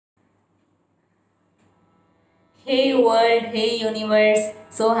Hey world, hey universe.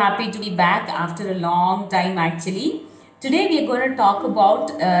 So happy to be back after a long time actually. Today we are going to talk about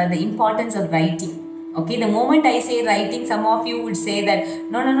the importance of writing. Okay, the moment I say writing, some of you would say that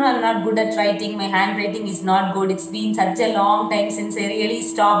no, I'm not good at writing. My handwriting is not good. It's been such a long time since I really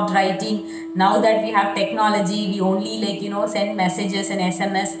stopped writing. Now that we have technology, we only send messages and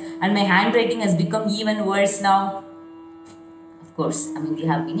SMS, and my handwriting has become even worse now. Of course, I mean, we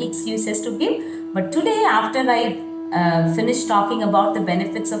have many excuses to give, but today, after I finish talking about the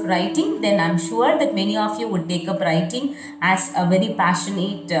benefits of writing, then I'm sure that many of you would take up writing as a very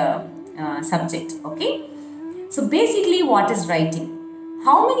passionate subject. Okay, so basically, what is writing?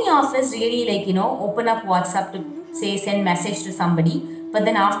 How many of us really open up WhatsApp to say send message to somebody, but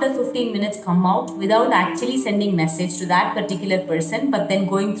then after 15 minutes come out without actually sending message to that particular person, but then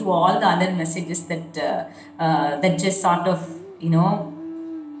going through all the other messages that just sort of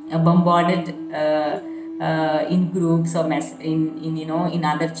bombarded in groups or in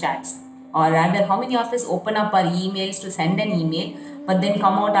other chats, or rather how many of us open up our emails to send an email but then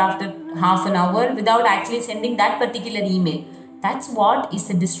come out after half an hour without actually sending that particular email. That's what is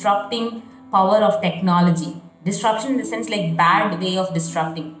the disrupting power of technology. Disruption in the sense like bad way of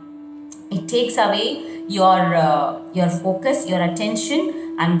disrupting. It takes away your focus, your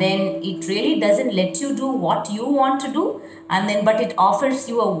attention, and then it really doesn't let you do what you want to do, and then but it offers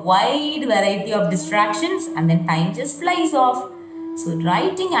you a wide variety of distractions, and then time just flies off. So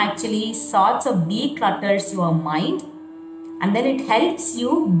writing actually sorts of declutters your mind, and then it helps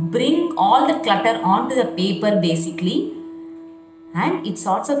you bring all the clutter onto the paper basically, and it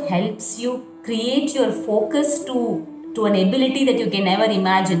sort of helps you create your focus to an ability that you can never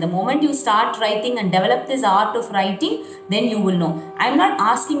imagine. The moment you start writing and develop this art of writing, then you will know. I'm not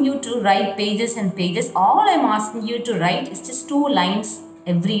asking you to write pages and pages. All I'm asking you to write is just 2 lines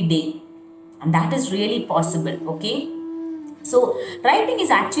every day, and that is really possible. Okay, so writing is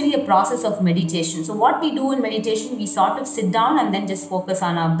actually a process of meditation. So what we do in meditation, we sort of sit down and then just focus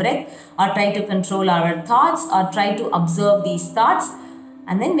on our breath, or try to control our thoughts, or try to observe these thoughts.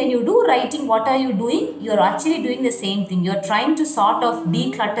 And then when you do writing, what are you doing? You're actually doing the same thing. You're trying to sort of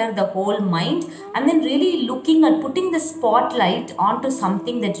declutter the whole mind, and then really looking at putting the spotlight onto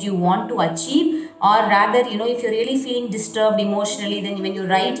something that you want to achieve. Or rather, if you're really feeling disturbed emotionally, then when you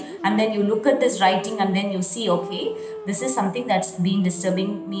write and then you look at this writing and then you see, okay, this is something that's been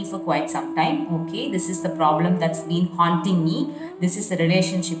disturbing me for quite some time. Okay, this is the problem that's been haunting me. This is the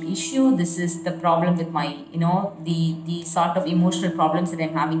relationship issue. This is the problem with my, the sort of emotional problems that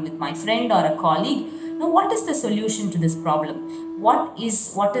I'm having with my friend or a colleague. Now, what is the solution to this problem? What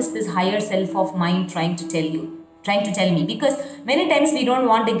is this higher self of mine trying to tell me? Because many times we don't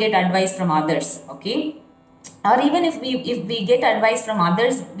want to get advice from others. Okay, or even if we get advice from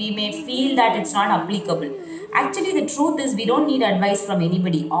others, we may feel that it's not applicable. Actually, the truth is we don't need advice from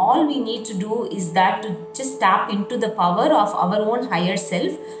anybody. All we need to do is that to just tap into the power of our own higher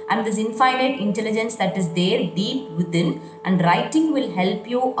self and this infinite intelligence that is there deep within, and writing will help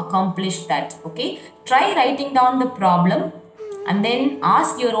you accomplish that. Okay, try writing down the problem and then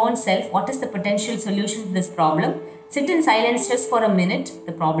ask your own self, what is the potential solution to this problem? Sit in silence just for a minute.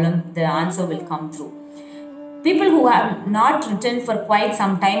 The answer will come through. People who have not written for quite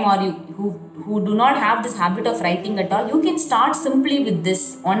some time, or who do not have this habit of writing at all, you can start simply with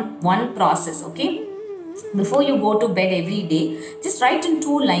this on one process. Okay, before you go to bed every day, just write in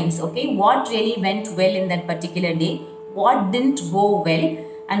 2 lines. Okay, what really went well in that particular day, what didn't go well,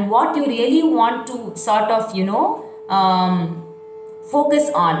 and what you really want to sort of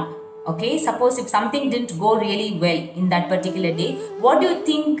focus on. Okay, suppose if something didn't go really well in that particular day, what do you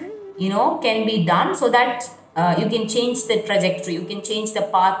think can be done so that you can change the trajectory, you can change the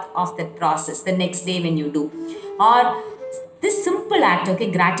path of that process the next day when you do. Or this simple act, okay,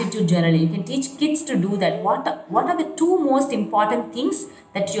 gratitude journaling, you can teach kids to do that. What are the 2 most important things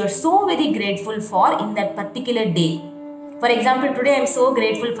that you're so very grateful for in that particular day? For example, today I'm so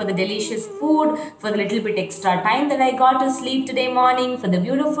grateful for the delicious food, for the little bit extra time that I got to sleep today morning, for the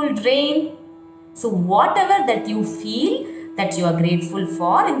beautiful rain. So whatever that you feel that you are grateful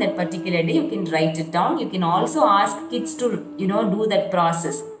for in that particular day, you can write it down. You can also ask kids to, do that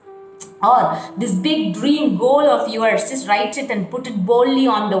process. Or this big dream goal of yours, just write it and put it boldly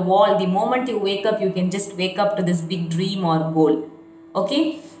on the wall. The moment you wake up, you can just wake up to this big dream or goal.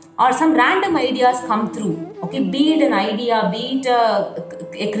 Okay, or some random ideas come through. Okay, be it an idea, be it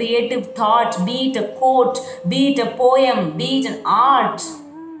a creative thought, be it a quote, be it a poem, be it an art.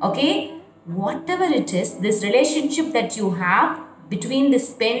 Okay, whatever it is, this relationship that you have between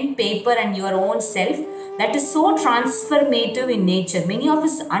this pen, paper, and your own self, that is so transformative in nature. Many of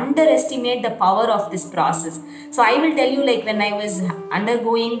us underestimate the power of this process. So I will tell you, like when I was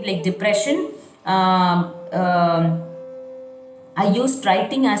undergoing like depression, um, um, I used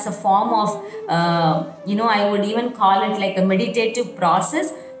writing as a form of, I would even call it like a meditative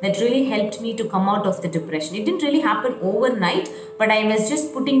process that really helped me to come out of the depression. It didn't really happen overnight, but I was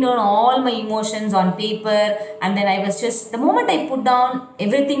just putting down all my emotions on paper. And then I was just, the moment I put down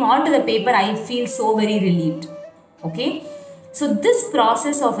everything onto the paper, I feel so very relieved. Okay. So this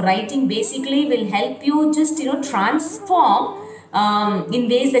process of writing basically will help you just, transform in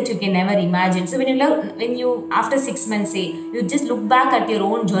ways that you can never imagine. So when you after 6 months, say you just look back at your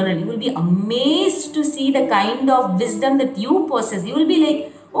own journal, you will be amazed to see the kind of wisdom that you possess. You will be like,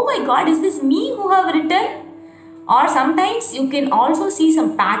 oh my God, is this me who have written? Or sometimes you can also see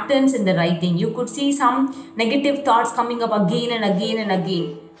some patterns in the writing. You could see some negative thoughts coming up again and again and again.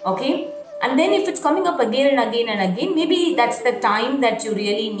 Okay. And then if it's coming up again and again and again, maybe that's the time that you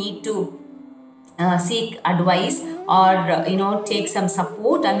really need to seek advice, or take some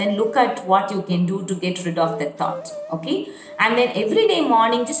support, and then look at what you can do to get rid of that thought. Okay. And then every day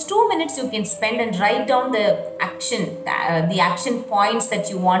morning, just 2 minutes you can spend and write down the action points that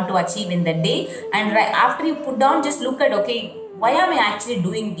you want to achieve in the day. And after you put down, just look at, okay, why am I actually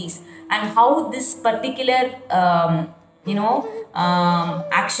doing this, and how this particular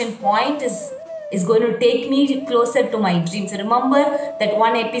action point is going to take me closer to my dreams. Remember that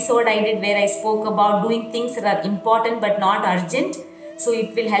one episode I did where I spoke about doing things that are important but not urgent. So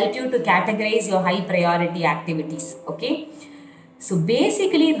it will help you to categorize your high priority activities. Okay. So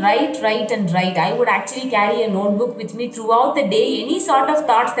basically, write and write. I would actually carry a notebook with me throughout the day. Any sort of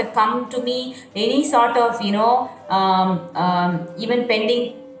thoughts that come to me, any sort of, even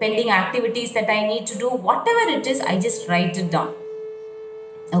pending activities that I need to do, whatever it is, I just write it down.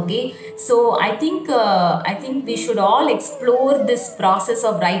 Okay. So I think we should all explore this process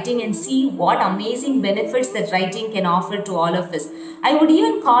of writing and see what amazing benefits that writing can offer to all of us. I would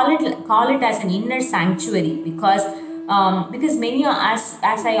even call it as an inner sanctuary, because many are,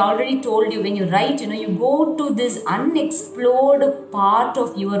 as I already told you, when you write, you go to this unexplored part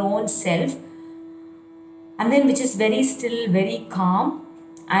of your own self, and then which is very still, very calm,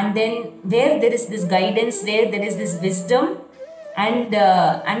 and then where there is this guidance, where there is this wisdom, and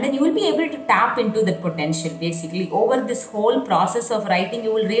then you will be able to tap into the potential. Basically, over this whole process of writing,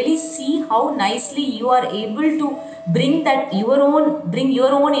 you will really see how nicely you are able to bring your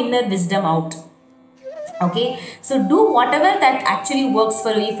own inner wisdom out. Okay. So do whatever that actually works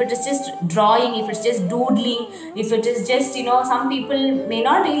for you. If it is just drawing, if it's just doodling, if it is just, some people may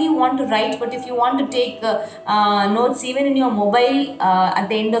not really want to write, but if you want to take notes even in your mobile, at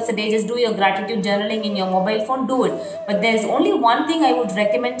the end of the day, just do your gratitude journaling in your mobile phone, do it. But there's only one thing I would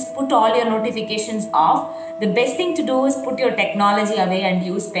recommend: put all your notifications off. The best thing to do is put your technology away and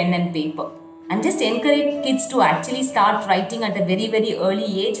use pen and paper, and just encourage kids to actually start writing at a very, very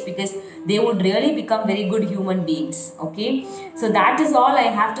early age, because they would really become very good human beings. Okay. So that is all I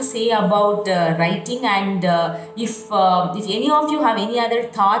have to say about writing. And if any of you have any other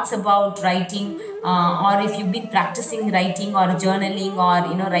thoughts about writing, or if you've been practicing writing or journaling,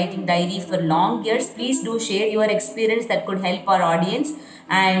 or writing diary for long years, please do share your experience. That could help our audience.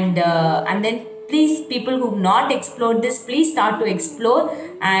 And then please, people who've not explored this, please start to explore,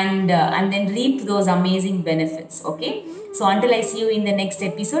 and then reap those amazing benefits. Okay. So until I see you in the next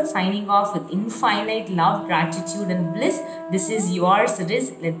episode, signing off with infinite love, gratitude and bliss. This is yours,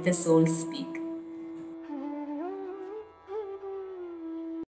 Riz. Let the soul speak.